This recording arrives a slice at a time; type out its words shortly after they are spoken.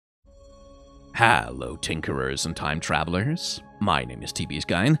Hello, Tinkerers and Time Travelers. My name is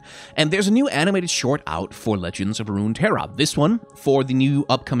TBSguy, and there's a new animated short out for Legends of Runeterra. This one for the new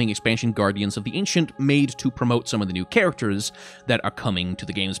upcoming expansion Guardians of the Ancient, made to promote some of the new characters that are coming to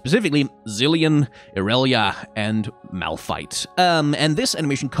the game, specifically Zilean, Irelia, and Malphite. And this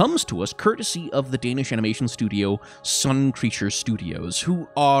animation comes to us courtesy of the Danish animation studio Sun Creature Studios, who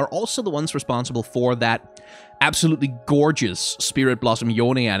are also the ones responsible for that absolutely gorgeous Spirit Blossom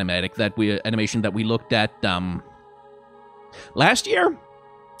Yone animation that we looked at last year?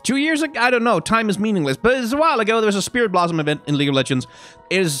 2 years ago? I don't know. Time is meaningless. But it's a while ago. There was a Spirit Blossom event in League of Legends.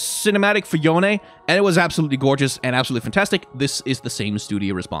 It is cinematic for Yone, and it was absolutely gorgeous and absolutely fantastic. This is the same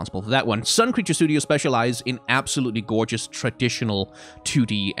studio responsible for that one. Sun Creature Studios specialize in absolutely gorgeous traditional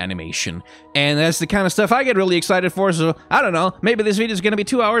 2D animation. And that's the kind of stuff I get really excited for, so I don't know. Maybe this video is going to be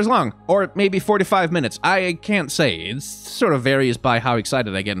 2 hours long, or maybe 45 minutes. I can't say. It sort of varies by how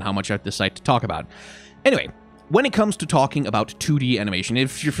excited I get and how much I decide to talk about. Anyway, when it comes to talking about 2D animation,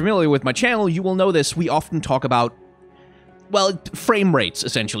 if you're familiar with my channel, you will know this. We often talk about, well, frame rates,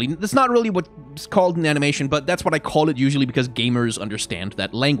 essentially. That's not really what's called an animation, but that's what I call it usually because gamers understand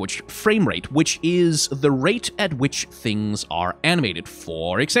that language. Frame rate, which is the rate at which things are animated.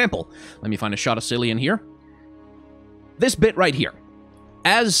 For example, let me find a shot of Zilean here. This bit right here.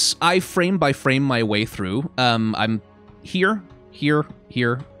 As I frame by frame my way through, I'm here. Here.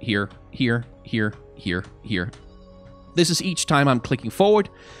 This is each time I'm clicking forward.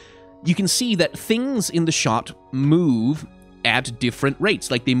 You can see that things in the shot move at different rates,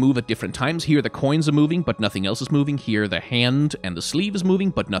 like they move at different times. Here the coins are moving, but nothing else is moving. Here the hand and the sleeve is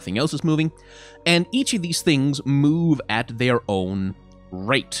moving, but nothing else is moving. And each of these things move at their own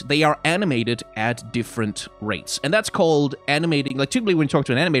rate. They are animated at different rates. And that's called animating. Like typically when you talk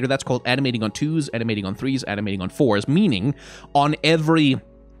to an animator, that's called animating on 2s, animating on 3s, animating on 4s, meaning on every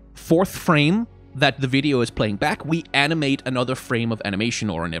 4th frame that the video is playing back, we animate another frame of animation,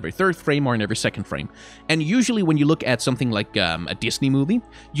 or in every 3rd frame, or in every 2nd frame. And usually when you look at something like a Disney movie,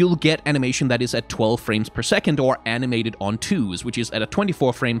 you'll get animation that is at 12 frames per second, or animated on 2s, which is at a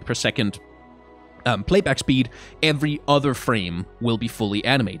 24 frame per second playback speed. Every other frame will be fully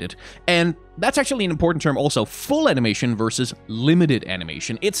animated. And that's actually an important term also, full animation versus limited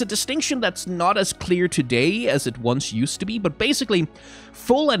animation. It's a distinction that's not as clear today as it once used to be, but basically,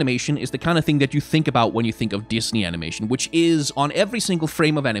 full animation is the kind of thing that you think about when you think of Disney animation, which is on every single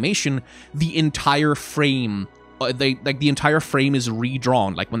frame of animation, the entire frame the entire frame is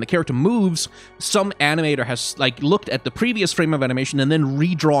redrawn. Like when the character moves, some animator has looked at the previous frame of animation and then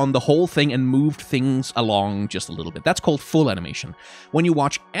redrawn the whole thing and moved things along just a little bit. That's called full animation. When you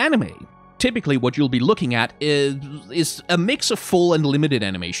watch anime, typically what you'll be looking at is a mix of full and limited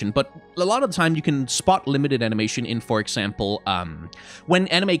animation, but a lot of the time you can spot limited animation in, for example, when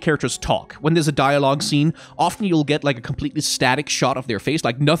anime characters talk. When there's a dialogue scene, often you'll get like a completely static shot of their face,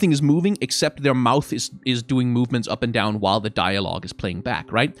 like nothing is moving except their mouth is doing movements up and down while the dialogue is playing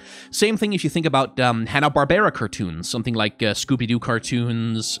back, right? Same thing if you think about Hanna-Barbera cartoons, something like Scooby-Doo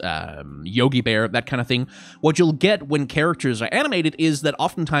cartoons, Yogi Bear, that kind of thing. What you'll get when characters are animated is that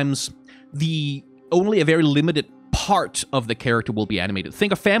oftentimes only a very limited part of the character will be animated.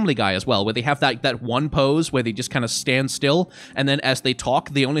 Think of Family Guy as well, where they have that one pose where they just kind of stand still, and then as they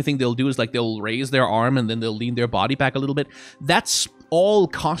talk, the only thing they'll do is like they'll raise their arm and then they'll lean their body back a little bit. That's all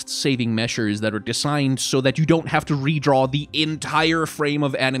cost-saving measures that are designed so that you don't have to redraw the entire frame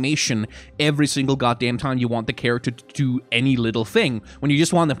of animation every single goddamn time you want the character to do any little thing. When you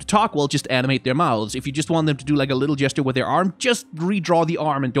just want them to talk, well, just animate their mouths. If you just want them to do like a little gesture with their arm, just redraw the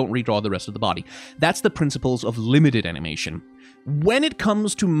arm and don't redraw the rest of the body. That's the principles of limited animation. When it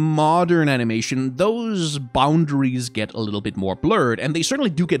comes to modern animation, those boundaries get a little bit more blurred, and they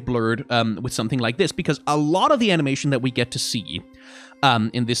certainly do get blurred with something like this, because a lot of the animation that we get to see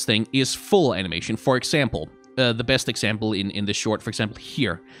in this thing is full animation. For example, the best example in this short, for example,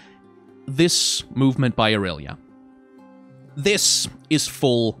 here, this movement by Irelia. This is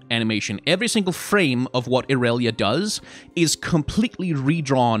full animation. Every single frame of what Irelia does is completely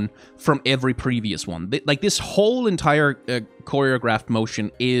redrawn from every previous one. Like, this whole entire choreographed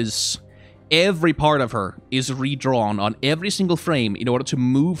motion is... Every part of her is redrawn on every single frame in order to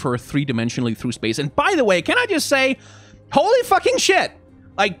move her 3-dimensionally through space. And by the way, can I just say, holy fucking shit!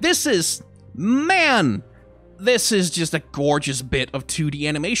 Like, this is... Man! This is just a gorgeous bit of 2D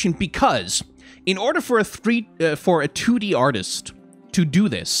animation, because in order for a 2D artist to do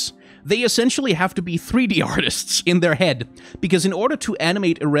this, they essentially have to be 3D artists in their head, because in order to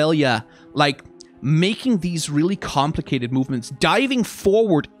animate Irelia, like, making these really complicated movements, diving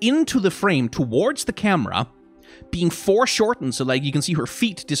forward into the frame towards the camera, being foreshortened, so like you can see her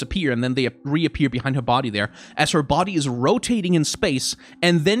feet disappear and then they reappear behind her body there, as her body is rotating in space,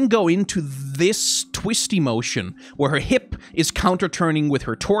 and then go into this twisty motion where her hip is counter-turning with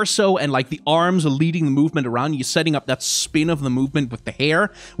her torso, and like the arms are leading the movement around you, setting up that spin of the movement with the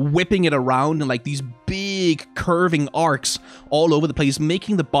hair, whipping it around in like these big curving arcs all over the place,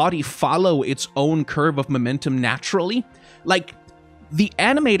 making the body follow its own curve of momentum naturally. Like, the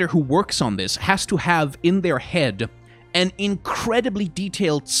animator who works on this has to have in their head an incredibly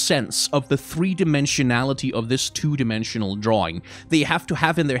detailed sense of the three-dimensionality of this two-dimensional drawing. They have to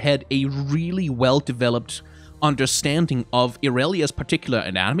have in their head a really well-developed understanding of Irelia's particular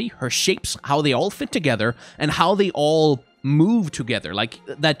anatomy, her shapes, how they all fit together, and how they all move together. Like,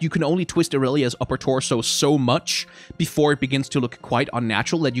 that you can only twist Irelia's upper torso so much before it begins to look quite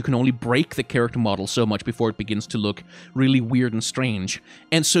unnatural, that you can only break the character model so much before it begins to look really weird and strange.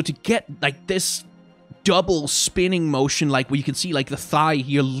 And so to get, like, this double spinning motion, like, where you can see, like, the thigh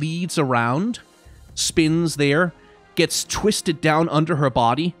here leads around, spins there, gets twisted down under her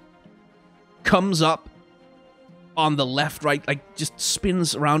body, comes up on the left, right, like, just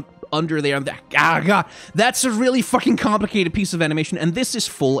spins around under there. God, that's a really fucking complicated piece of animation, and this is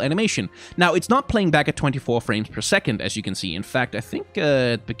full animation. Now, it's not playing back at 24 frames per second, as you can see. In fact, I think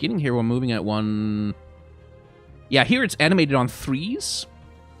at the beginning here, we're moving at one... Yeah, here it's animated on 3s,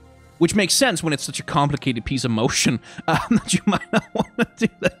 which makes sense when it's such a complicated piece of motion, that you might not want to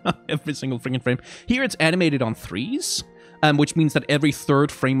do that on every single freaking frame. Here it's animated on 3s, which means that every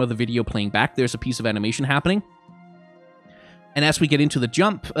third frame of the video playing back, there's a piece of animation happening. And as we get into the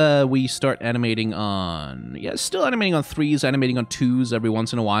jump, we start animating on... Yeah, still animating on 3s, animating on 2s every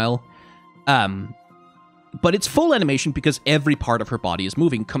once in a while. But it's full animation because every part of her body is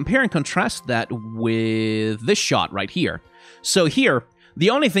moving. Compare and contrast that with this shot right here. So here, the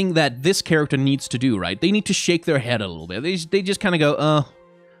only thing that this character needs to do, right? They need to shake their head a little bit. They just kind of go,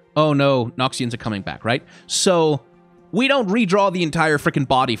 oh no, Noxians are coming back, right? So we don't redraw the entire freaking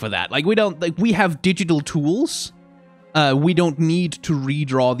body for that. Like, we don't... Like, we have digital tools... we don't need to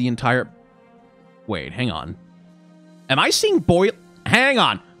redraw the entire... Wait, hang on. Am I seeing Boyle? Hang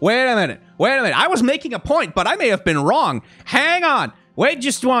on. Wait a minute. I was making a point, but I may have been wrong. Hang on. Wait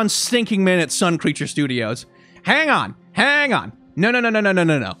just one stinking minute, Sun Creature Studios. Hang on. No.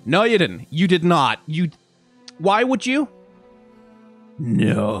 No, you didn't. You did not. Why would you?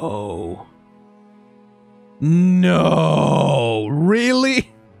 No. Really?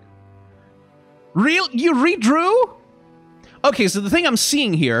 You redrew? Okay, so the thing I'm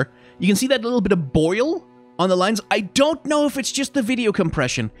seeing here, you can see that little bit of boil on the lines. I don't know if it's just the video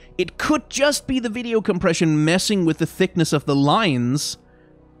compression. It could just be the video compression messing with the thickness of the lines.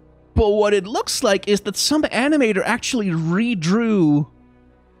 But what it looks like is that some animator actually redrew...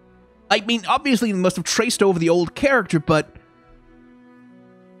 I mean, obviously they must have traced over the old character, but...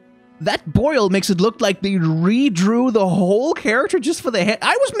 That boil makes it look like they redrew the whole character just for the head.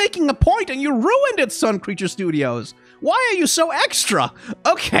 I was making a point and you ruined it, Sun Creature Studios. Why are you so extra?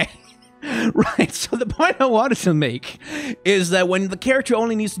 Okay. Right, so the point I wanted to make is that when the character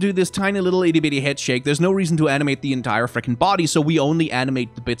only needs to do this tiny little itty-bitty head shake, there's no reason to animate the entire frickin' body, so we only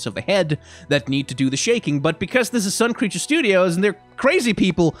animate the bits of the head that need to do the shaking. But because this is Sun Creature Studios, and they're crazy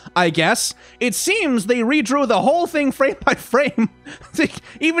people, I guess, it seems they redrew the whole thing frame by frame,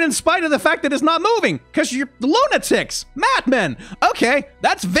 even in spite of the fact that it's not moving, because you're lunatics, madmen. Okay,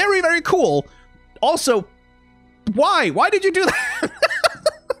 that's very, very cool. Also, why? Why did you do that?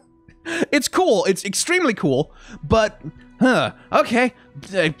 It's cool. It's extremely cool. But, okay.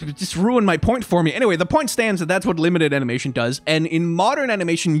 Just ruined my point for me. Anyway, the point stands that that's what limited animation does. And in modern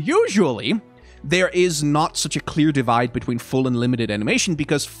animation, usually, there is not such a clear divide between full and limited animation,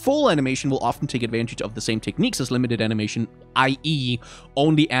 because full animation will often take advantage of the same techniques as limited animation, i.e.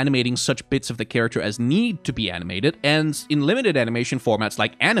 only animating such bits of the character as need to be animated. And in limited animation formats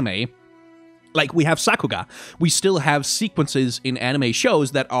like anime, like we have Sakuga, we still have sequences in anime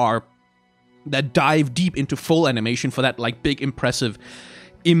shows that dive deep into full animation for that, like, big, impressive,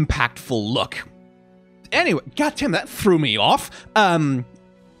 impactful look. Anyway, goddamn, that threw me off.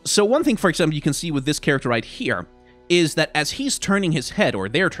 So one thing, for example, you can see with this character right here is that as he's turning his head, or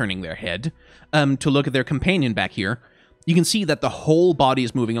they're turning their head, to look at their companion back here, you can see that the whole body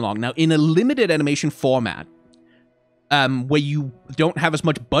is moving along. Now, in a limited animation format, where you don't have as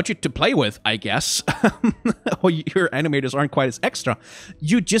much budget to play with, I guess, or your animators aren't quite as extra,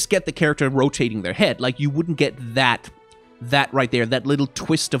 you just get the character rotating their head. Like, you wouldn't get that that right there, that little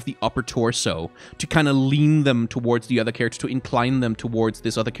twist of the upper torso to kind of lean them towards the other character, to incline them towards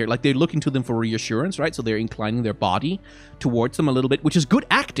this other character. Like, they're looking to them for reassurance, right? So they're inclining their body towards them a little bit, which is good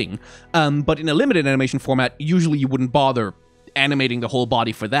acting. But in a limited animation format, usually you wouldn't bother animating the whole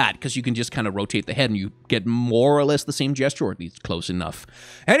body for that, because you can just kind of rotate the head and you get more or less the same gesture, or at least close enough.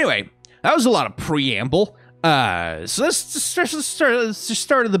 Anyway, that was a lot of preamble. So let's just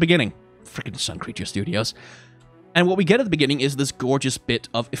start at the beginning. Freaking Sun Creature Studios. And what we get at the beginning is this gorgeous bit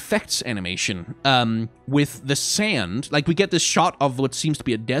of effects animation with the sand. Like, we get this shot of what seems to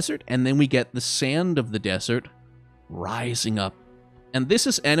be a desert, and then we get the sand of the desert rising up. And this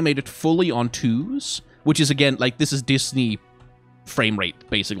is animated fully on 2s, which is, again, like, this is Disney frame rate,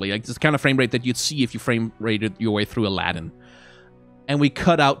 basically. Like, this kind of frame rate that you'd see if you frame rated your way through Aladdin. And we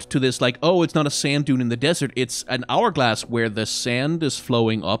cut out to this, like, oh, it's not a sand dune in the desert, it's an hourglass where the sand is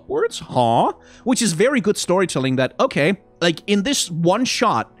flowing upwards, huh? Which is very good storytelling that, okay, like, in this one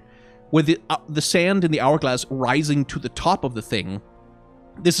shot, with the sand in the hourglass rising to the top of the thing,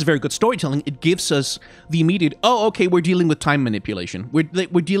 this is very good storytelling. It gives us the immediate, oh, okay, we're dealing with time manipulation. We're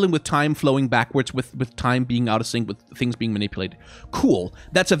dealing with time flowing backwards, with time being out of sync, with things being manipulated. Cool.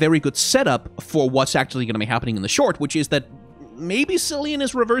 That's a very good setup for what's actually going to be happening in the short, which is that maybe Cillian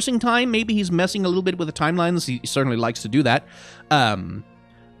is reversing time. Maybe he's messing a little bit with the timelines. He certainly likes to do that.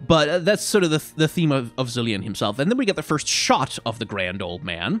 But that's sort of the theme of Cillian himself. And then we get the first shot of the grand old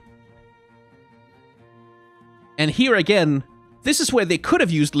man. And here again, this is where they could have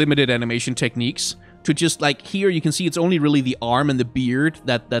used limited animation techniques to just, like, here you can see it's only really the arm and the beard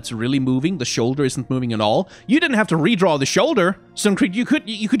that's really moving. The shoulder isn't moving at all. You didn't have to redraw the shoulder. You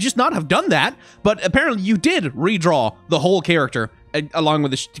could just not have done that, but apparently you did redraw the whole character along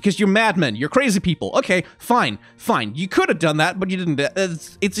with this, because you're madmen, you're crazy people. Okay, fine. You could have done that, but you didn't.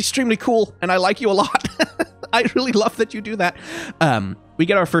 It's extremely cool, and I like you a lot. I really love that you do that. We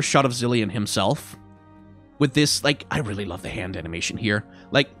get our first shot of Cillian himself with this, like, I really love the hand animation here.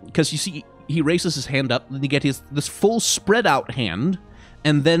 Like, because you see, he raises his hand up, then you get this full spread out hand,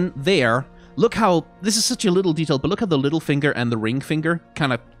 and then there, look how, this is such a little detail, but look how the little finger and the ring finger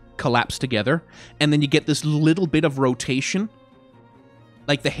kind of collapse together, and then you get this little bit of rotation.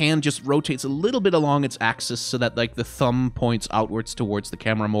 Like, the hand just rotates a little bit along its axis so that, like, the thumb points outwards towards the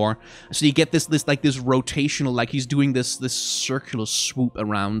camera more. So you get this rotational, like he's doing this circular swoop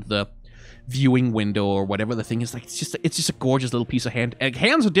around the viewing window or whatever the thing is. Like, it's just a gorgeous little piece of hand. And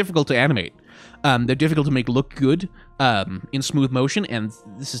hands are difficult to animate. They're difficult to make look good in smooth motion, and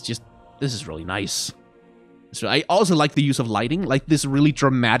this is really nice. So I also like the use of lighting, like this really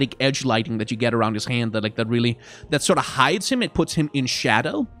dramatic edge lighting that you get around his hand that sort of hides him. It puts him in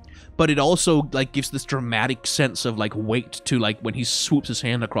shadow, but it also, like, gives this dramatic sense of, like, weight to, like, when he swoops his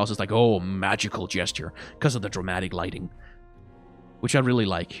hand across, it's like, oh, magical gesture because of the dramatic lighting, which I really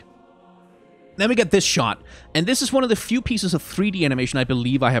like. Then we get this shot, and this is one of the few pieces of 3D animation I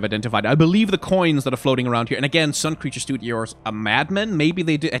believe I have identified. I believe the coins that are floating around here, and again, Sun Creature Studios are madmen. Maybe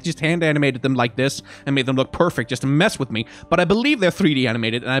they did, I just hand animated them like this and made them look perfect just to mess with me, but I believe they're 3D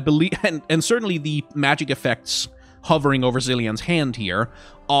animated, and I believe, and certainly the magic effects hovering over Cillian's hand here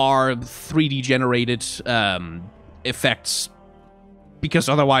are 3D generated effects, because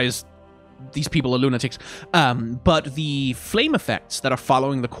otherwise these people are lunatics. But the flame effects that are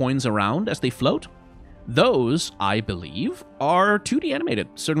following the coins around as they float, those, I believe, are 2D animated.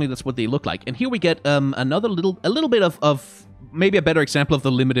 Certainly that's what they look like. And here we get a little bit of maybe a better example of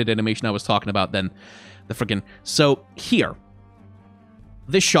the limited animation I was talking about than the friggin'... So here,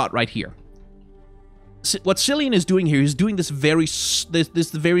 this shot right here. What Cillian is doing here is doing this very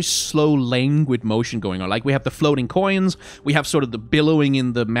slow, languid motion going on. Like, we have the floating coins, we have sort of the billowing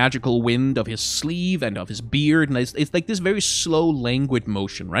in the magical wind of his sleeve and of his beard, and it's like this very slow, languid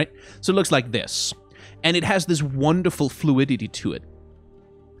motion, right? So it looks like this. And it has this wonderful fluidity to it.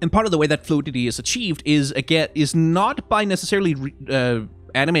 And part of the way that fluidity is achieved is not by necessarily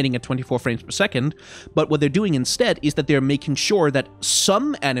animating at 24 frames per second, but what they're doing instead is that they're making sure that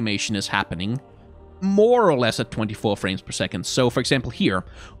some animation is happening more or less at 24 frames per second. So, for example, here,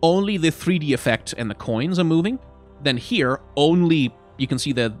 only the 3D effect and the coins are moving. Then here, only, you can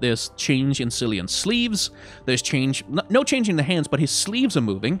see that there's change in Cillian's sleeves. There's change, no change in the hands, but his sleeves are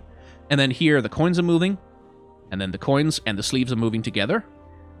moving. And then here, the coins are moving. And then the coins and the sleeves are moving together.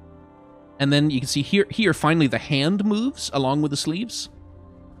 And then you can see here, finally, the hand moves along with the sleeves.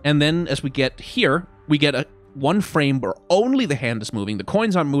 And then as we get here, we get one frame where only the hand is moving, the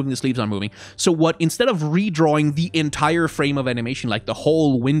coins aren't moving, the sleeves aren't moving. So instead of redrawing the entire frame of animation, like the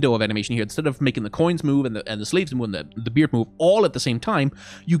whole window of animation here, instead of making the coins move and the sleeves move and the beard move all at the same time,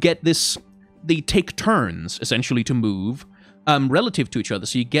 you get this, they take turns, essentially, to move, relative to each other.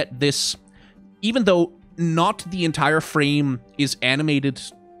 So you get this, even though not the entire frame is animated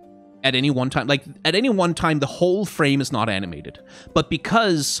at any one time. Like, at any one time, the whole frame is not animated. But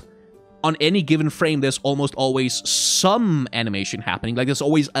because on any given frame, there's almost always some animation happening, like there's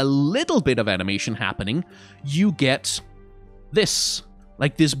always a little bit of animation happening, you get this.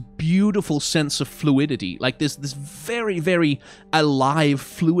 Like, this beautiful sense of fluidity. Like, this very, very alive,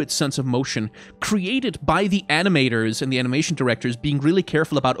 fluid sense of motion created by the animators and the animation directors being really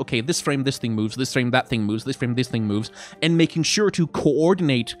careful about, okay, this frame, this thing moves, this frame, that thing moves, this frame, this thing moves, and making sure to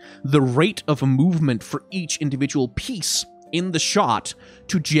coordinate the rate of movement for each individual piece in the shot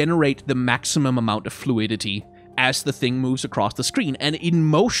to generate the maximum amount of fluidity as the thing moves across the screen. And in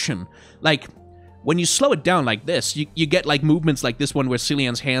motion, like, when you slow it down like this, you get like movements like this one where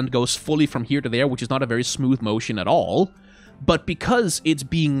Cillian's hand goes fully from here to there, which is not a very smooth motion at all. But because it's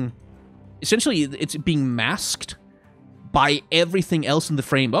being, essentially, it's being masked by everything else in the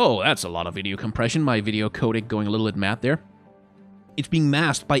frame. Oh, that's a lot of video compression. My video codec going a little bit mad there. It's being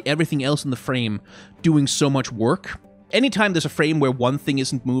masked by everything else in the frame doing so much work. Anytime there's a frame where one thing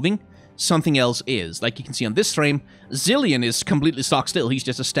isn't moving, something else is. Like you can see on this frame, Cillian is completely stock still. He's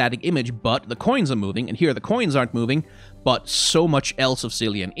just a static image, but the coins are moving, and here the coins aren't moving, but so much else of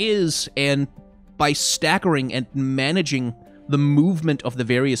Cillian is, and by staggering and managing the movement of the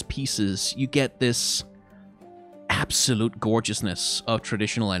various pieces, you get this absolute gorgeousness of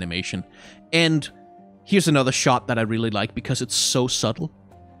traditional animation. And here's another shot that I really like because it's so subtle.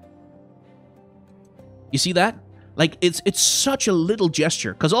 You see that? Like, it's such a little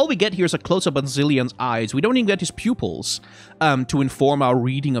gesture, because all we get here is a close-up on Cillian's eyes. We don't even get his pupils to inform our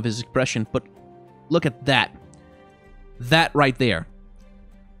reading of his expression, but look at that. That right there.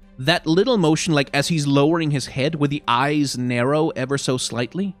 That little motion, like, as he's lowering his head, where the eyes narrow ever so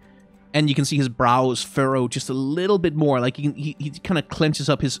slightly, and you can see his brows furrow just a little bit more, like, he kind of clenches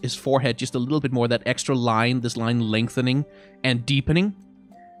up his forehead just a little bit more, that extra line, this line lengthening and deepening.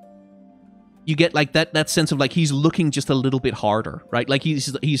 You get, like, that sense of, like, he's looking just a little bit harder, right? Like,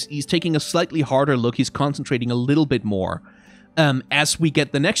 he's taking a slightly harder look, he's concentrating a little bit more. As we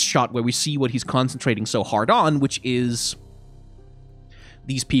get the next shot where we see what he's concentrating so hard on, which is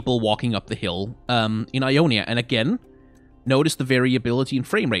these people walking up the hill in Ionia. And again, notice the variability in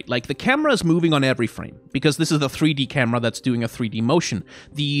frame rate. Like, the camera is moving on every frame, because this is the 3D camera that's doing a 3D motion.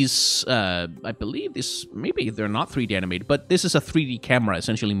 These, I believe this, maybe they're not 3D animated, but this is a 3D camera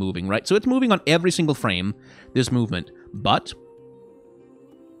essentially moving, right? So it's moving on every single frame, this movement. But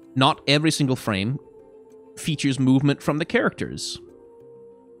not every single frame features movement from the characters.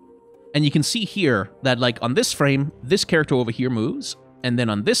 And you can see here that, like, on this frame, this character over here moves, and then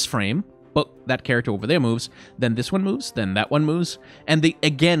on this frame, but that character over there moves, then this one moves, then that one moves. And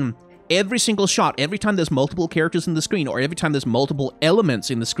again, every single shot, every time there's multiple characters in the screen, or every time there's multiple elements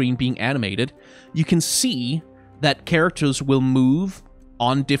in the screen being animated, you can see that characters will move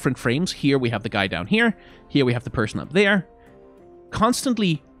on different frames. Here we have the guy down here we have the person up there,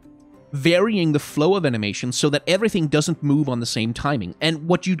 constantly varying the flow of animation so that everything doesn't move on the same timing. And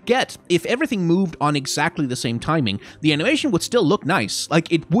what you'd get, if everything moved on exactly the same timing, the animation would still look nice.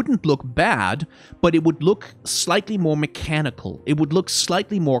 Like, it wouldn't look bad, but it would look slightly more mechanical. It would look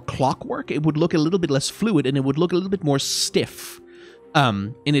slightly more clockwork. It would look a little bit less fluid, and it would look a little bit more stiff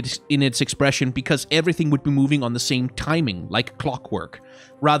in its expression, because everything would be moving on the same timing, like clockwork,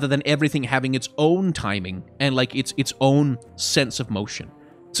 rather than everything having its own timing and, like, its own sense of motion.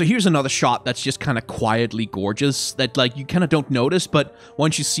 So here's another shot that's just kind of quietly gorgeous, that, like, you kind of don't notice, but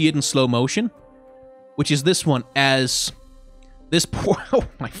once you see it in slow motion, which is this one, as this poor... Oh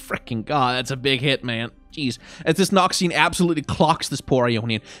my freaking god, that's a big hit, man. Jeez. As this Noxian absolutely clocks this poor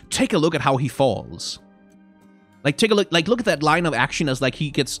Ionian. Take a look at how he falls. Like, take a look, like, look at that line of action as, like,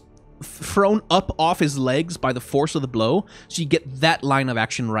 he gets thrown up off his legs by the force of the blow. So you get that line of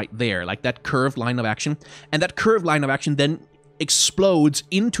action right there, like that curved line of action. And that curved line of action then explodes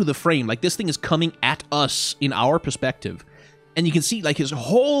into the frame. Like, this thing is coming at us in our perspective, and you can see, like, his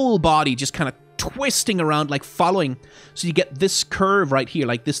whole body just kind of twisting around, like, following. So you get this curve right here,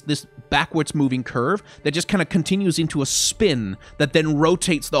 like this backwards moving curve that just kind of continues into a spin that then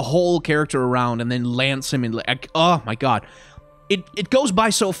rotates the whole character around and then lands him in, like, oh my god, it goes by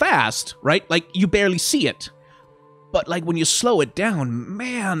so fast, right? Like, you barely see it, but, like, when you slow it down,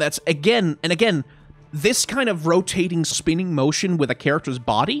 man, that's again and again. This kind of rotating, spinning motion with a character's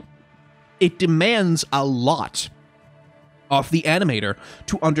body, it demands a lot of the animator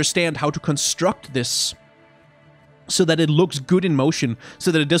to understand how to construct this so that it looks good in motion,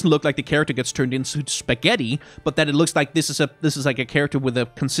 so that it doesn't look like the character gets turned into spaghetti, but that it looks like this is like a character with a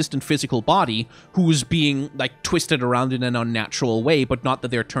consistent physical body who's being like twisted around in an unnatural way, but not that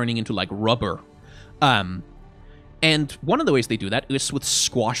they're turning into like rubber. And one of the ways they do that is with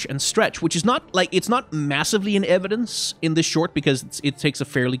squash and stretch, which is not like, it's not massively in evidence in this short because it takes a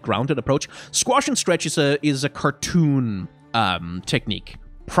fairly grounded approach. Squash and stretch is a cartoon technique.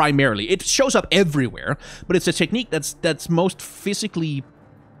 Primarily, it shows up everywhere, but it's a technique that's most physically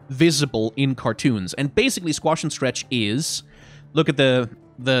visible in cartoons. And basically, squash and stretch is, look at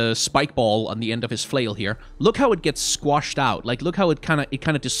the spike ball on the end of his flail here. Look how it gets squashed out. Like, look how it kind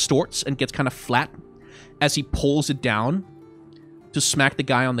of distorts and gets kind of flat as he pulls it down to smack the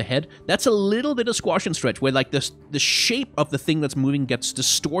guy on the head. That's a little bit of squash and stretch, where like the shape of the thing that's moving gets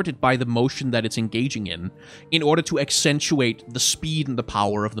distorted by the motion that it's engaging in order to accentuate the speed and the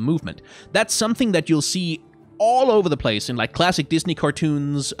power of the movement. That's something that you'll see all over the place in like classic Disney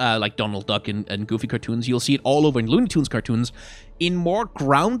cartoons, like Donald Duck and Goofy cartoons. You'll see it all over in Looney Tunes cartoons. In more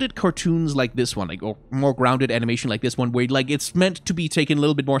grounded cartoons like this one, like, or more grounded animation like this one, where like it's meant to be taken a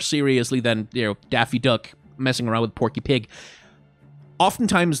little bit more seriously than, you know, Daffy Duck messing around with Porky Pig.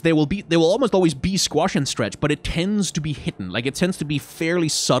 Oftentimes there will almost always be squash and stretch, but it tends to be hidden. Like, it tends to be fairly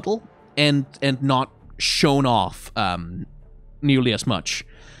subtle and not shown off nearly as much.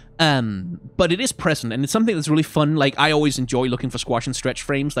 But it is present, and it's something that's really fun. Like, I always enjoy looking for squash and stretch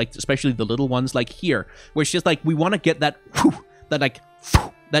frames, like, especially the little ones, like here, where it's just like, we want to get that, whew, that, like,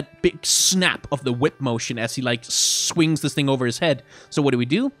 whew, that big snap of the whip motion as he, like, swings this thing over his head. So what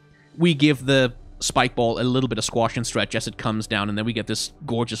do? We give the spike ball a little bit of squash and stretch as it comes down, and then we get this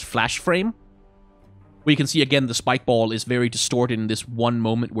gorgeous flash frame. We can see, again, the spike ball is very distorted in this one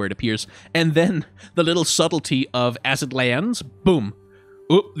moment where it appears, and then the little subtlety of as it lands, boom.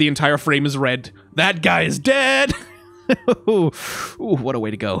 Oop, the entire frame is red. That guy is dead! Ooh, what a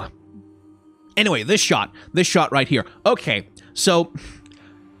way to go. Anyway, this shot right here. Okay, so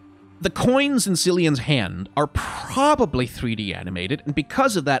the coins in Cillian's hand are probably 3D animated, and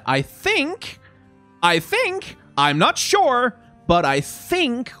because of that, I think, I'm not sure, but I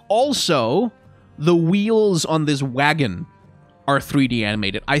think also the wheels on this wagon are 3D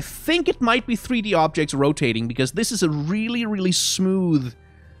animated. I think it might be 3D objects rotating, because this is a really, really smooth,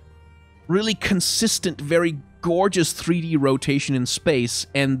 really consistent, very gorgeous 3D rotation in space,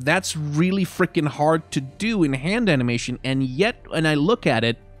 and that's really freaking hard to do in hand animation, and yet, when I look at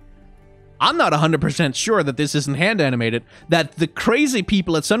it, I'm not 100% sure that this isn't hand animated, that the crazy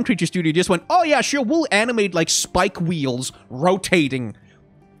people at Sun Creature Studio just went, oh yeah, sure, we'll animate like spike wheels rotating.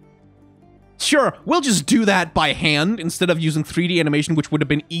 Sure, we'll just do that by hand instead of using 3D animation, which would have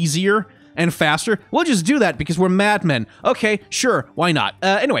been easier and faster. We'll just do that because we're madmen. Okay, sure, why not?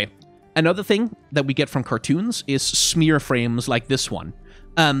 Anyway, another thing that we get from cartoons is smear frames like this one.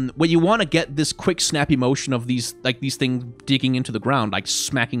 Where you want to get this quick, snappy motion of these things digging into the ground, like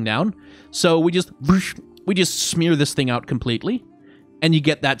smacking down. So we just smear this thing out completely, and you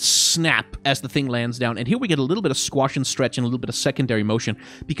get that snap as the thing lands down. And here we get a little bit of squash and stretch and a little bit of secondary motion,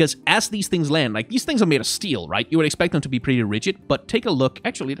 because as these things land, like, these things are made of steel, right? You would expect them to be pretty rigid, but take a look.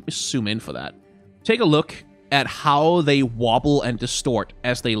 Actually, let me zoom in for that. Take a look at how they wobble and distort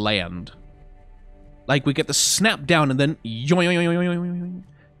as they land. Like, we get the snap down, and then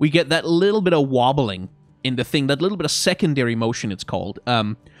we get that little bit of wobbling in the thing, that little bit of secondary motion, it's called.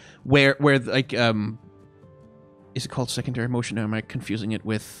 Where like, is it called secondary motion, or am I confusing it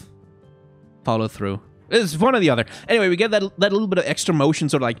with follow through? It's one or the other. Anyway, we get that little bit of extra motion,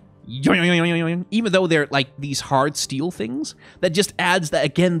 sort of like, even though they're like these hard steel things, that just adds that,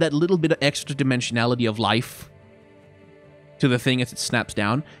 again, that little bit of extra dimensionality of life to the thing as it snaps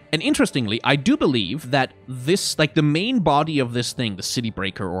down. And interestingly, I do believe that this, like, the main body of this thing, the City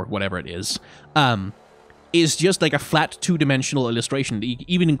Breaker or whatever it is just like a flat two-dimensional illustration,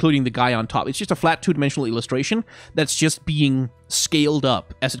 even including the guy on top. It's just a flat two-dimensional illustration that's just being scaled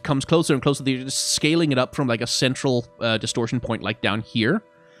up as it comes closer and closer. They're just scaling it up from like a central distortion point, like down here.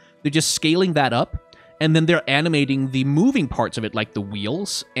 They're just scaling that up, and then they're animating the moving parts of it, like the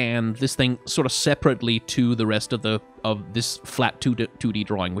wheels, and this thing sort of separately to the rest of this flat 2D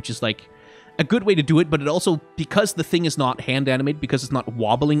drawing, which is like a good way to do it, but it also, because the thing is not hand animated, because it's not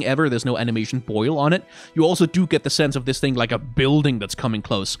wobbling ever, there's no animation boil on it, you also do get the sense of this thing like a building that's coming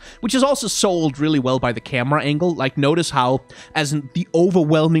close, which is also sold really well by the camera angle. Like, notice how, as in the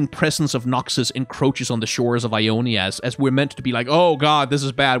overwhelming presence of Noxus encroaches on the shores of Ionia, as we're meant to be like, oh god, this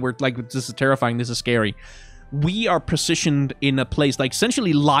is bad, we're like, this is terrifying, this is scary. We are positioned in a place, like,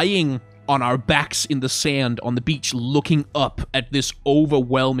 essentially lying on our backs in the sand on the beach looking up at this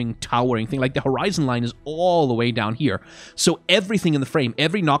overwhelming towering thing. Like the horizon line is all the way down here. So everything in the frame,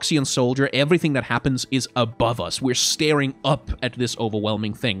 every Noxian soldier, everything that happens is above us. We're staring up at this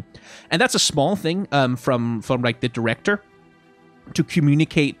overwhelming thing. And that's a small thing from like the director to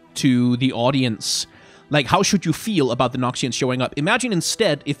communicate to the audience. Like, how should you feel about the Noxians showing up? Imagine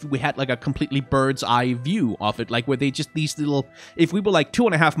instead if we had, like, a completely bird's eye view of it. Like, where they just, these little... If we were, like,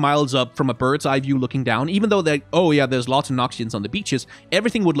 2.5 miles up from a bird's eye view looking down, even though, oh, yeah, there's lots of Noxians on the beaches,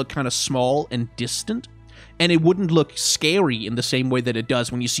 everything would look kind of small and distant. And it wouldn't look scary in the same way that it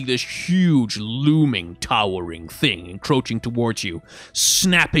does when you see this huge, looming, towering thing encroaching towards you,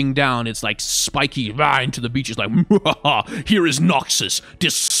 snapping down its, like, spiky vine to the beaches like, here is Noxus,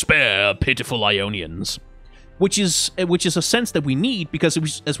 despair, pitiful Ionians. Which is a sense that we need,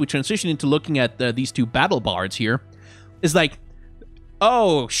 because as we transition into looking at these two battle bards here, is like,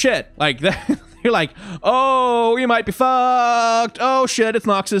 oh, shit, like, you're like, oh, we might be fucked. Oh, shit, it's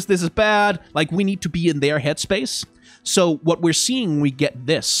Noxus. This is bad. Like, we need to be in their headspace. So what we're seeing when we get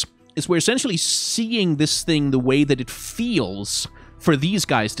this is we're essentially seeing this thing the way that it feels for these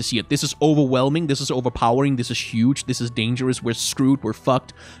guys to see it. This is overwhelming. This is overpowering. This is huge. This is dangerous. We're screwed. We're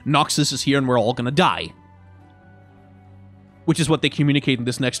fucked. Noxus is here and we're all gonna die. Which is what they communicate in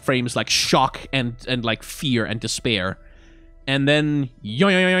this next frame, is like shock and like fear and despair. And then...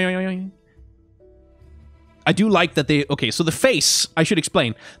 I do like that they... Okay, so the face, I should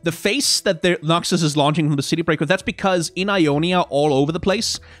explain. The face that Noxus is launching from the City Breaker, that's because in Ionia, all over the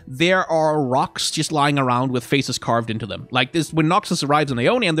place, there are rocks just lying around with faces carved into them. Like this, when Noxus arrives in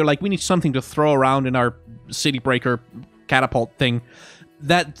Ionia, and they're like, we need something to throw around in our City Breaker catapult thing,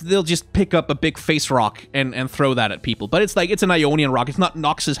 that they'll just pick up a big face rock and throw that at people. But it's like, it's an Ionian rock. It's not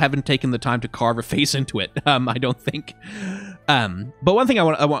Noxus haven't taken the time to carve a face into it, I don't think. But one thing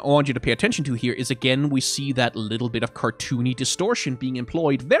I want you to pay attention to here is, again, we see that little bit of cartoony distortion being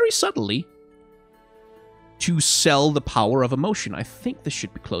employed very subtly to sell the power of emotion. I think this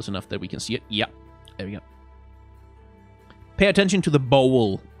should be close enough that we can see it. Yep, there we go. Pay attention to the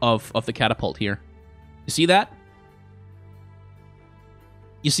bowl of the catapult here. You see that?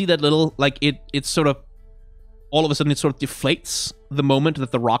 You see that little, like, it's sort of, all of a sudden it sort of deflates the moment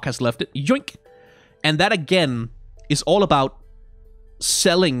that the rock has left it. Yoink! And that, again, is all about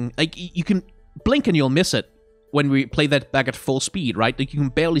selling. Like, you can blink and you'll miss it when we play that back at full speed, right? Like, you can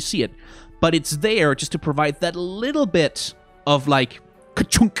barely see it. But it's there just to provide that little bit of, like,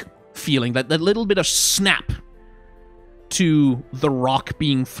 ka-chunk feeling, that little bit of snap to the rock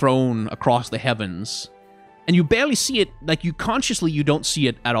being thrown across the heavens. And you barely see it, like, you don't see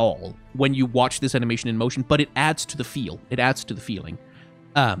it at all when you watch this animation in motion, but it adds to the feel. It adds to the feeling.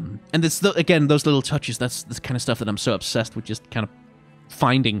 And it's, again, those little touches, that's the kind of stuff that I'm so obsessed with just kind of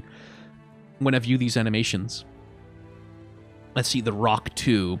finding when I view these animations. Let's see, the rock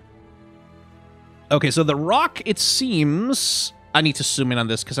 2. Okay, so the rock, it seems... I need to zoom in on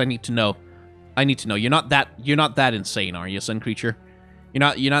this because I need to know. You're not that insane, are you, Sun Creature?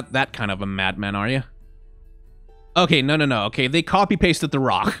 You're not that kind of a madman, are you? Okay, no. Okay, they copy-pasted the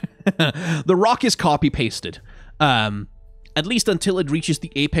rock. The rock is copy-pasted. At least until it reaches the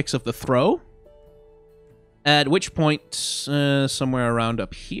apex of the throw. At which point, somewhere around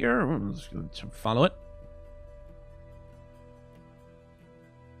up here, let's follow it.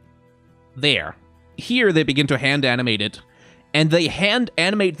 There. Here, they begin to hand animate it. And they hand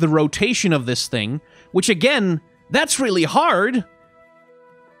animate the rotation of this thing, which, again, that's really hard.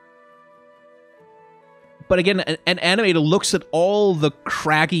 But again, an animator looks at all the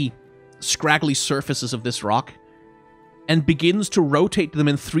craggy, scraggly surfaces of this rock and begins to rotate them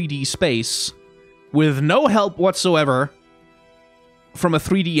in 3D space with no help whatsoever from a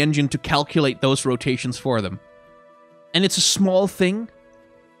 3D engine to calculate those rotations for them. And it's a small thing,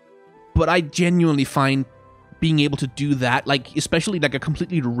 but I genuinely find being able to do that, like, especially like a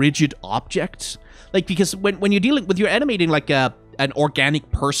completely rigid object, like, because when you're dealing with, you're animating like an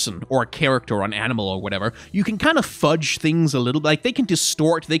organic person or a character or an animal or whatever, you can kind of fudge things a little bit. Like, they can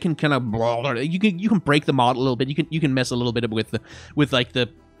distort, they can kind of, you can break the model a little bit, you can mess a little bit with like the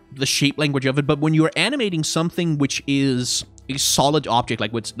shape language of it. But when you're animating something which is a solid object,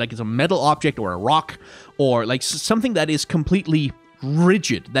 like it's a metal object or a rock, or like something that is completely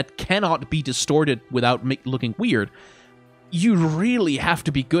rigid, that cannot be distorted without looking weird, you really have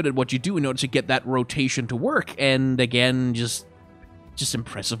to be good at what you do in order to get that rotation to work. And again, just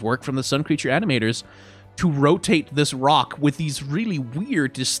impressive work from the Sun Creature animators to rotate this rock with these really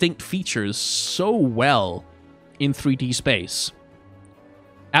weird, distinct features so well in 3D space.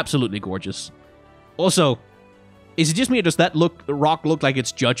 Absolutely gorgeous. Also, Is it just me, or does that rock look like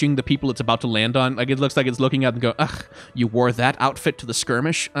it's judging the people it's about to land on? Like, it looks like it's looking at them and go, ugh, you wore that outfit to the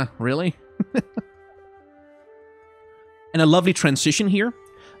skirmish? Really? And a lovely transition here.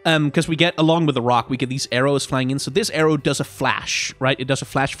 Because we get, along with the rock, we get these arrows flying in. So this arrow does a flash, right? It does a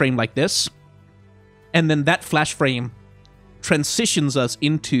flash frame like this. And then that flash frame transitions us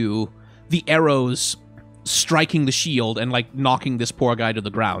into the arrows striking the shield and, like, knocking this poor guy to the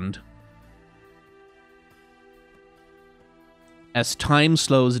ground. As time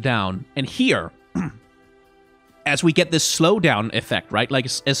slows down. And here, as we get this slowdown effect, right? Like,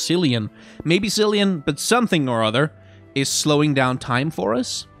 as Cillian, maybe Cillian, but something or other, is slowing down time for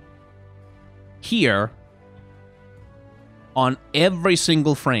us. Here, on every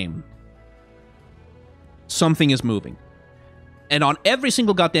single frame, something is moving. And on every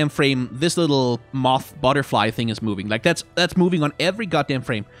single goddamn frame, this little moth butterfly thing is moving. Like, that's moving on every goddamn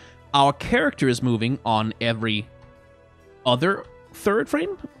frame. Our character is moving on every other third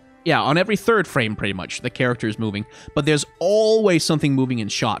frame? Yeah, on every third frame, pretty much, the character is moving. But there's always something moving in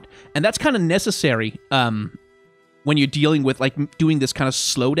shot. And that's kind of necessary, when you're dealing with, like, doing this kind of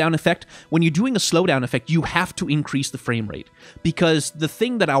slowdown effect. When you're doing a slowdown effect, you have to increase the frame rate. Because the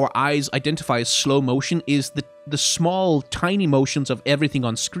thing that our eyes identify as slow motion is the small, tiny motions of everything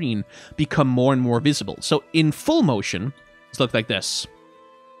on screen become more and more visible. So in full motion, it's look like this.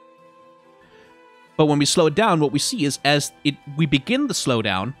 But when we slow it down, what we see is as we begin the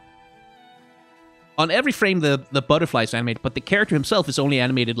slowdown, on every frame, the butterfly is animated, but the character himself is only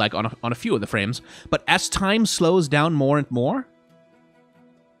animated, like, on a few of the frames. But as time slows down more and more,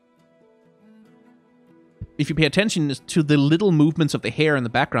 if you pay attention to the little movements of the hair in the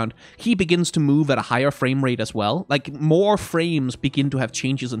background, he begins to move at a higher frame rate as well. Like, more frames begin to have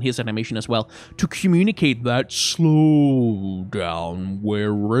changes in his animation as well, to communicate that slow down,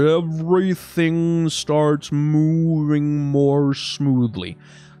 where everything starts moving more smoothly.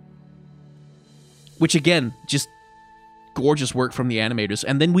 Which, again, just gorgeous work from the animators.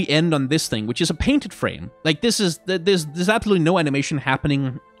 And then we end on this thing, which is a painted frame. Like, there's absolutely no animation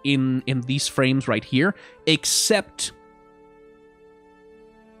happening in these frames right here, except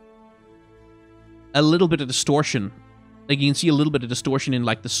a little bit of distortion. Like, you can see a little bit of distortion in,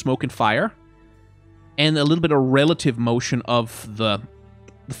 like, the smoke and fire, and a little bit of relative motion of the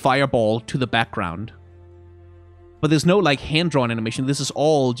fireball to the background. But there's no, like, hand-drawn animation. This is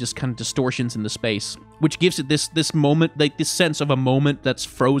all just kind of distortions in the space, which gives it this moment, like, this sense of a moment that's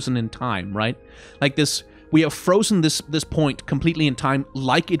frozen in time, right? Like, we have frozen this point completely in time,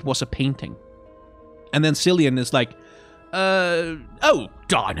 like it was a painting. And then Cillian is like, oh,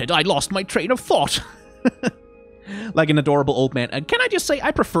 darn it, I lost my train of thought. Like an adorable old man. And can I just say,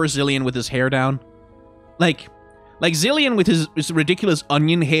 I prefer Cillian with his hair down. Like Cillian with his ridiculous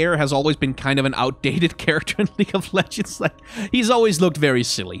onion hair has always been kind of an outdated character in League of Legends. Like, he's always looked very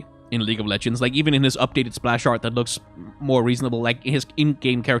silly in League of Legends. Like, even in his updated splash art that looks more reasonable, like, his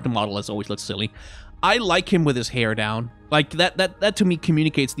in-game character model has always looked silly. I like him with his hair down. Like, that to me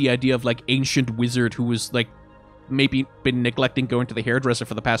communicates the idea of, like, ancient wizard who was, like, maybe been neglecting going to the hairdresser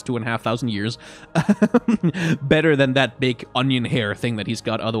for the past 2,500 years. Better than that big onion hair thing that he's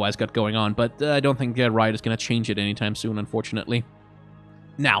otherwise got going on. But I don't think Riot is going to change it anytime soon, unfortunately.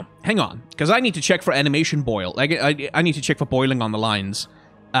 Now, hang on, because I need to check for animation boil. Like, I need to check for boiling on the lines.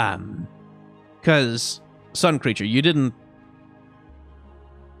 Because, Sun Creature, you didn't...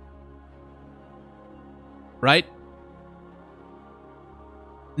 Right?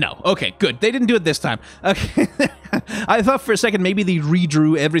 No. Okay, good. They didn't do it this time. Okay. I thought for a second maybe they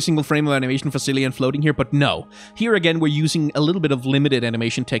redrew every single frame of animation for Cillian floating here, but no. Here again, we're using a little bit of limited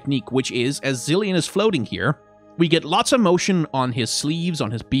animation technique, which is, as Cillian is floating here, we get lots of motion on his sleeves,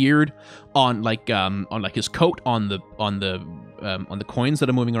 on his beard, on his coat, on the coins that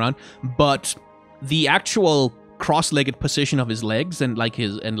are moving around, but the actual cross-legged position of his legs and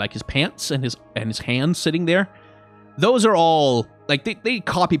his pants and his hands sitting there, those are all, like, they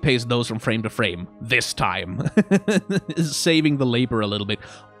copy-paste those from frame to frame this time. Saving the labor a little bit.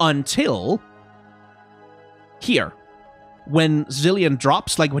 Until here. When Cillian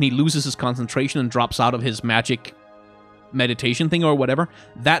drops, like when he loses his concentration and drops out of his magic meditation thing or whatever,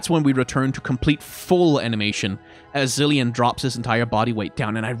 that's when we return to complete full animation as Cillian drops his entire body weight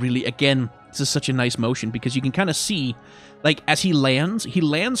down. And I really, again, this is such a nice motion because you can kind of see, like, as he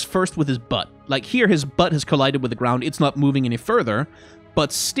lands first with his butt. Like, here his butt has collided with the ground. It's not moving any further,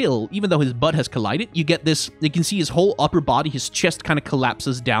 but still, even though his butt has collided, you get this, you can see his whole upper body, his chest kind of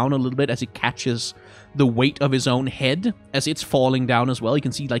collapses down a little bit as he catches the weight of his own head as it's falling down as well. You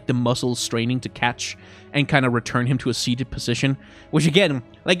can see like the muscles straining to catch and kind of return him to a seated position, which again,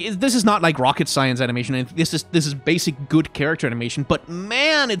 like this is not like rocket science animation. This is basic good character animation, but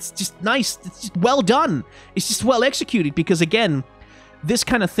man, it's just nice. It's just well done. It's just well executed because again, this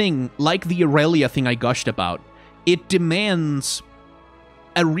kind of thing, like the Aurelia thing I gushed about, it demands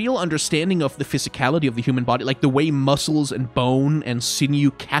a real understanding of the physicality of the human body, like the way muscles and bone and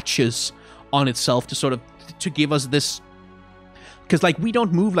sinew catches on itself to sort of to give us this, because like we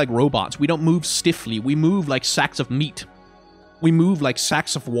don't move like robots, we don't move stiffly, we move like sacks of meat, we move like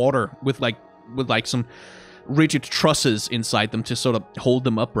sacks of water with like some rigid trusses inside them to sort of hold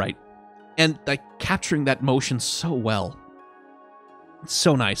them upright, and like capturing that motion so well. It's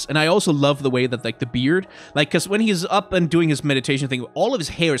so nice. And I also love the way that, like, the beard, like, because when he's up and doing his meditation thing, all of his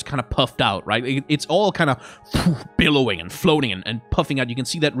hair is kind of puffed out, right? It's all kind of billowing and floating and puffing out. You can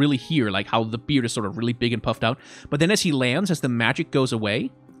see that really here, like, how the beard is sort of really big and puffed out. But then as he lands, as the magic goes away,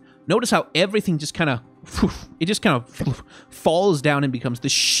 notice how everything just kind of, it just kind of falls down and becomes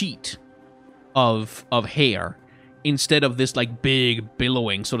this sheet of hair. Instead of this, like, big,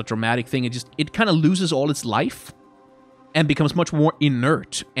 billowing, sort of dramatic thing, it kind of loses all its life and becomes much more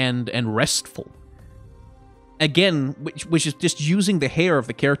inert and restful. Again, which is just using the hair of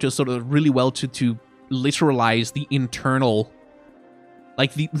the character sort of really well to literalize the internal,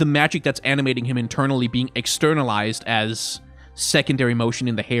 like the magic that's animating him internally being externalized as secondary motion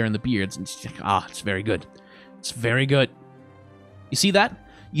in the hair and the beards. And it's very good. It's very good. You see that?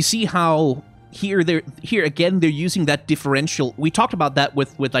 You see how here again they're using that differential. We talked about that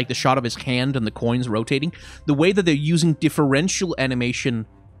with like the shot of his hand and the coins rotating. The way that they're using differential animation,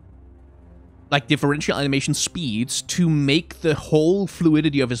 like differential animation speeds, to make the whole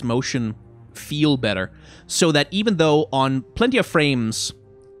fluidity of his motion feel better. So that even though on plenty of frames,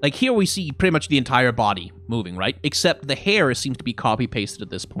 like here we see pretty much the entire body moving, right? Except the hair seems to be copy-pasted at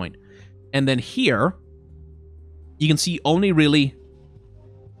this point. And then here, you can see only really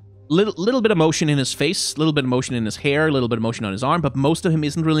little bit of motion in his face, a little bit of motion in his hair, a little bit of motion on his arm, but most of him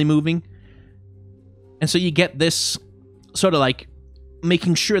isn't really moving. And so you get this sort of like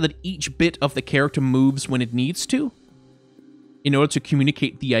making sure that each bit of the character moves when it needs to in order to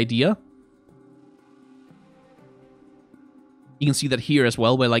communicate the idea. You can see that here as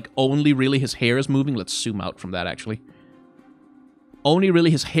well, where like only really his hair is moving. Let's zoom out from that actually. Only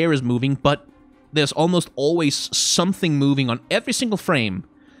really his hair is moving, but there's almost always something moving on every single frame.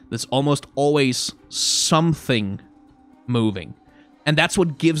 There's almost always something moving. And that's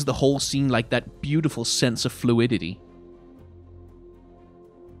what gives the whole scene like that beautiful sense of fluidity.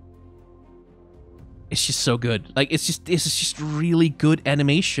 It's just so good. Like, this is just really good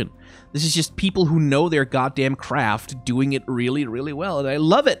animation. This is just people who know their goddamn craft doing it really, really well. And I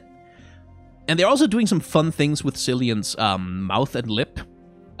love it. And they're also doing some fun things with Cillian's mouth and lip.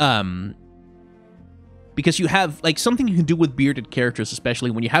 Because you have, like, something you can do with bearded characters,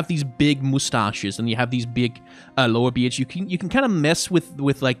 especially when you have these big mustaches and you have these big lower beards, you can kind of mess with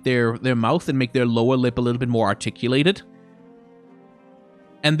like, their mouth and make their lower lip a little bit more articulated.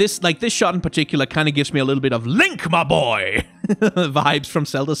 And this shot in particular kind of gives me a little bit of Link, my boy, vibes from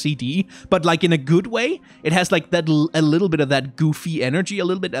Zelda CD, but, like, in a good way. It has, like, a little bit of that goofy energy, a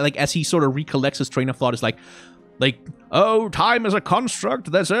little bit, like, as he sort of recollects his train of thought, it's like, oh, time is a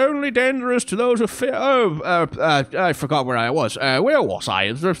construct that's only dangerous to those who fear. I forgot where I was. Where was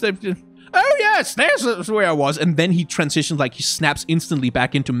I? Oh, yes, there's where I was. And then he transitions, like, he snaps instantly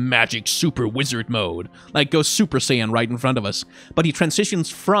back into magic super wizard mode. Like, goes Super Saiyan right in front of us. But he transitions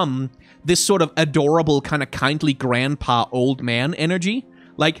from this sort of adorable, kind of kindly grandpa old man energy.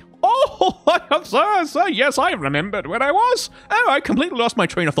 Like, oh, yes, I remembered where I was. Oh, I completely lost my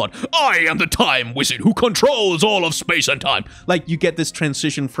train of thought. I am the time wizard who controls all of space and time. Like, you get this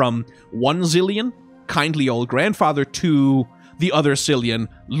transition from one Cillian, kindly old grandfather, to the other Cillian,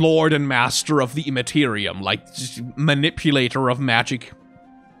 lord and master of the immaterium, like, manipulator of magic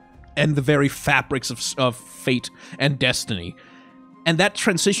and the very fabrics of fate and destiny. And that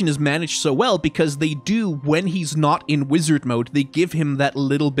transition is managed so well because they do, when he's not in wizard mode, they give him that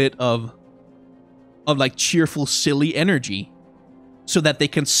little bit of like cheerful, silly energy so that they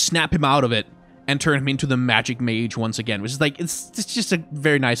can snap him out of it and turn him into the magic mage once again, which is like, it's just a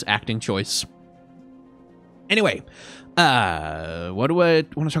very nice acting choice. Anyway, what do I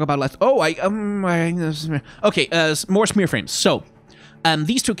want to talk about last? Oh, okay, more smear frames. So,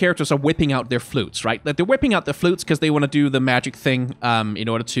 these two characters are whipping out their flutes, right? Like, they're whipping out their flutes because they want to do the magic thing in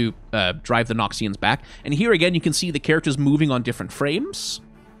order to drive the Noxians back. And here again, you can see the characters moving on different frames.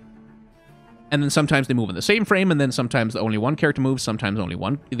 And then sometimes they move in the same frame, and then sometimes only one character moves, sometimes only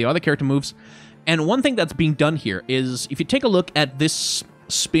the other character moves. And one thing that's being done here is, if you take a look at this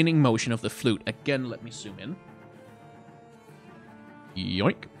spinning motion of the flute, again, let me zoom in.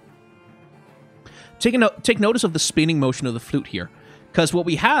 Yoink. Take notice of the spinning motion of the flute here, because what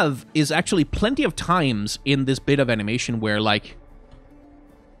we have is actually plenty of times in this bit of animation where, like,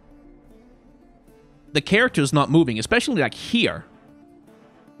 the character's not moving, especially like here.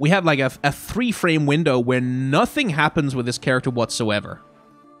 We have like a 3-frame window where nothing happens with this character whatsoever.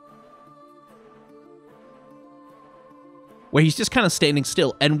 Where he's just kind of standing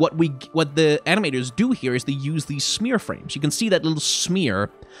still. And what the animators do here is they use these smear frames. You can see that little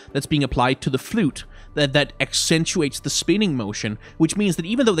smear that's being applied to the flute that accentuates the spinning motion, which means that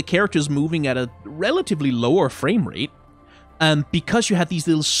even though the character is moving at a relatively lower frame rate, because you have these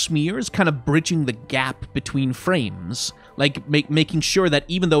little smears kind of bridging the gap between frames, like making sure that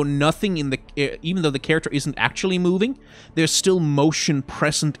even though the character isn't actually moving, there's still motion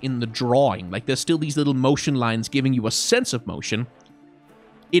present in the drawing. Like, there's still these little motion lines giving you a sense of motion.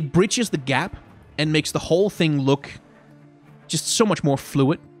 It bridges the gap and makes the whole thing look just so much more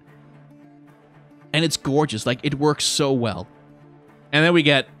fluid. And it's gorgeous. Like, it works so well. And then we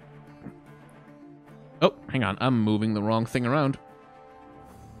get... Oh, hang on. I'm moving the wrong thing around.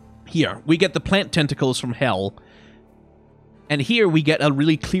 Here, we get the plant tentacles from hell. And here we get a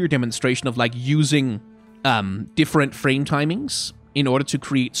really clear demonstration of, like, using different frame timings in order to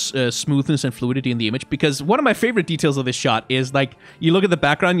create smoothness and fluidity in the image. Because one of my favorite details of this shot is, like, you look at the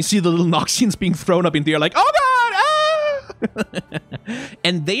background, you see the little Noxians being thrown up in the air, like, oh god! Ah!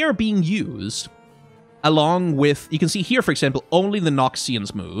 And they are being used along with... You can see here, for example, only the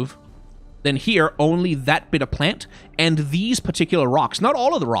Noxians move. Then here, only that bit of plant, and these particular rocks. Not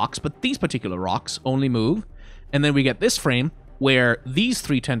all of the rocks, but these particular rocks only move. And then we get this frame, where these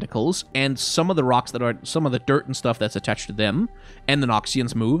 3 tentacles, and some of the rocks that are... Some of the dirt and stuff that's attached to them, and the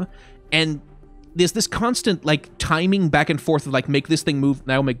Noxians move. And there's this constant, like, timing back and forth of, like, make this thing move,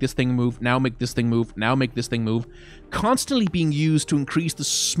 now make this thing move, now make this thing move, now make this thing move. Constantly being used to increase the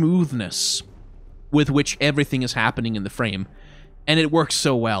smoothness with which everything is happening in the frame. And it works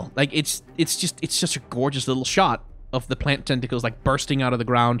so well. Like, it's such a gorgeous little shot of the plant tentacles, like, bursting out of the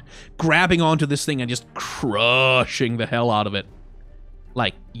ground, grabbing onto this thing and just crushing the hell out of it.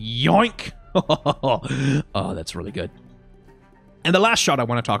 Like, yoink! Oh, that's really good. And the last shot I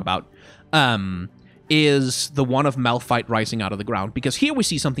want to talk about is the one of Malphite rising out of the ground, because here we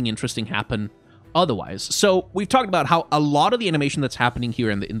see something interesting happen otherwise. So we've talked about how a lot of the animation that's happening here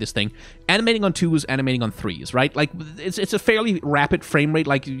in this thing, animating on 2s, animating on 3s, right? Like, it's a fairly rapid frame rate,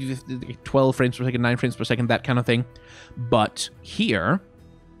 like 12 frames per second, 9 frames per second, that kind of thing. But here,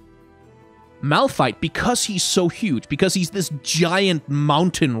 Malphite, because he's so huge, because he's this giant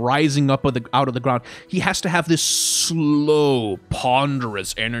mountain rising up out of the ground, he has to have this slow,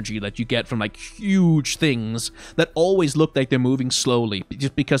 ponderous energy that you get from, like, huge things that always look like they're moving slowly,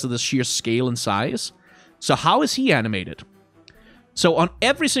 just because of the sheer scale and size. So how is he animated? So on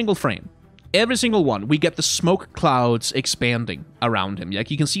every single frame, every single one, we get the smoke clouds expanding around him. Like,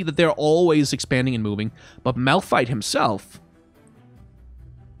 you can see that they're always expanding and moving, but Malphite himself...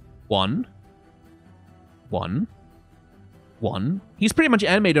 One. He's pretty much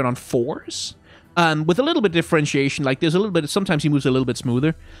animated on 4s, with a little bit of differentiation. Like, there's a little bit, sometimes he moves a little bit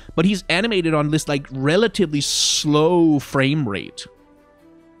smoother, but he's animated on this, like, relatively slow frame rate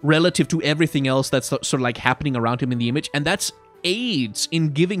relative to everything else that's sort of, like, happening around him in the image, and that's aids in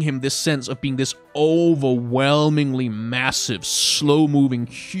giving him this sense of being this overwhelmingly massive, slow-moving,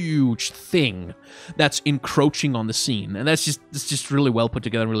 huge thing that's encroaching on the scene. And it's just really well put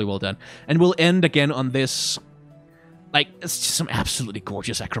together, really well done. And we'll end again on this, like, it's just some absolutely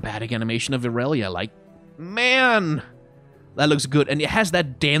gorgeous acrobatic animation of Irelia. Like, man, that looks good. And it has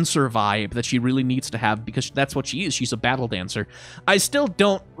that dancer vibe that she really needs to have, because that's what she is. She's a battle dancer. I still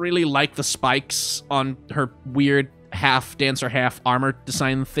don't really like the spikes on her weird half dancer, half armor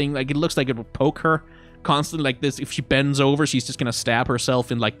design thing. Like, it looks like it would poke her constantly like this. If she bends over, she's just gonna stab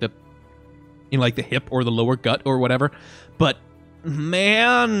herself in like the hip or the lower gut or whatever. But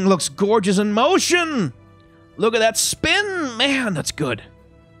man, looks gorgeous in motion. Look at that spin, man, that's good.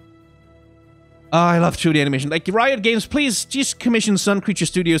 Oh, I love 2D animation. Like, Riot Games, please just commission Sun Creature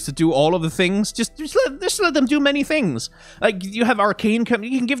Studios to do all of the things. Just let them do many things. Like, you have Arcane come,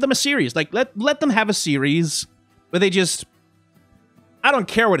 you can give them a series. Like, let them have a series where they just... I don't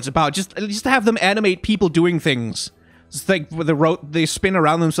care what it's about. Just have them animate people doing things. It's like they spin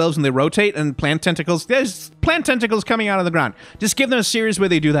around themselves and they rotate, and plant tentacles. There's plant tentacles coming out of the ground. Just give them a series where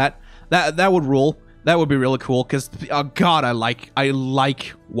they do that. That would rule. That would be really cool, because, oh god, I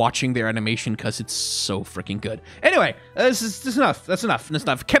like watching their animation, because it's so freaking good. Anyway, that's enough. That's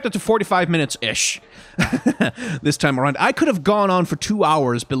enough. Kept it to 45 minutes-ish this time around. I could have gone on for 2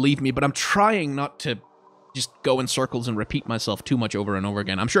 hours, believe me, but I'm trying not to just go in circles and repeat myself too much over and over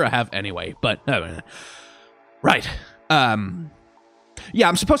again. I'm sure I have anyway, but... right. Yeah,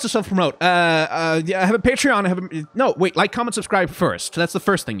 I'm supposed to self-promote. Yeah, I have a Patreon. No, wait, like, comment, subscribe first. That's the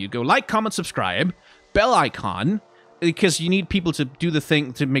first thing. You go like, comment, subscribe, bell icon, because you need people to do the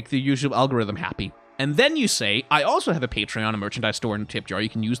thing to make the usual algorithm happy. And then you say, I also have a Patreon, a merchandise store, and a tip jar. You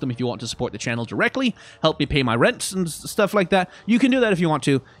can use them if you want to support the channel directly, help me pay my rent and stuff like that. You can do that if you want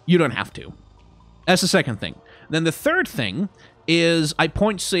to. You don't have to. That's the second thing. Then the third thing is I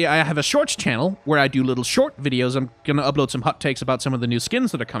have a shorts channel where I do little short videos. I'm going to upload some hot takes about some of the new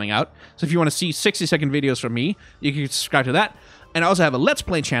skins that are coming out. So if you want to see 60-second videos from me, you can subscribe to that. And I also have a Let's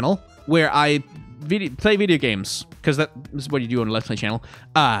Play channel where I play video games, because that is what you do on a Let's Play channel.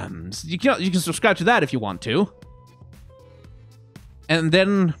 So you can subscribe to that if you want to. And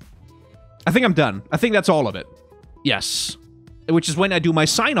then I think I'm done. I think that's all of it. Yes. Which is when I do my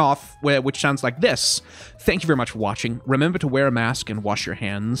sign-off, which sounds like this. Thank you very much for watching. Remember to wear a mask and wash your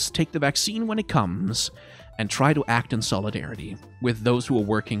hands. Take the vaccine when it comes. And try to act in solidarity with those who are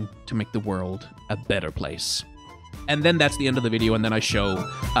working to make the world a better place. And then that's the end of the video, and then I show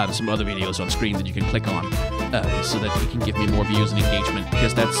some other videos on screen that you can click on so that you can give me more views and engagement,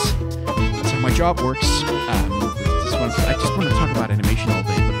 because that's how my job works. I just want to talk about animation all day.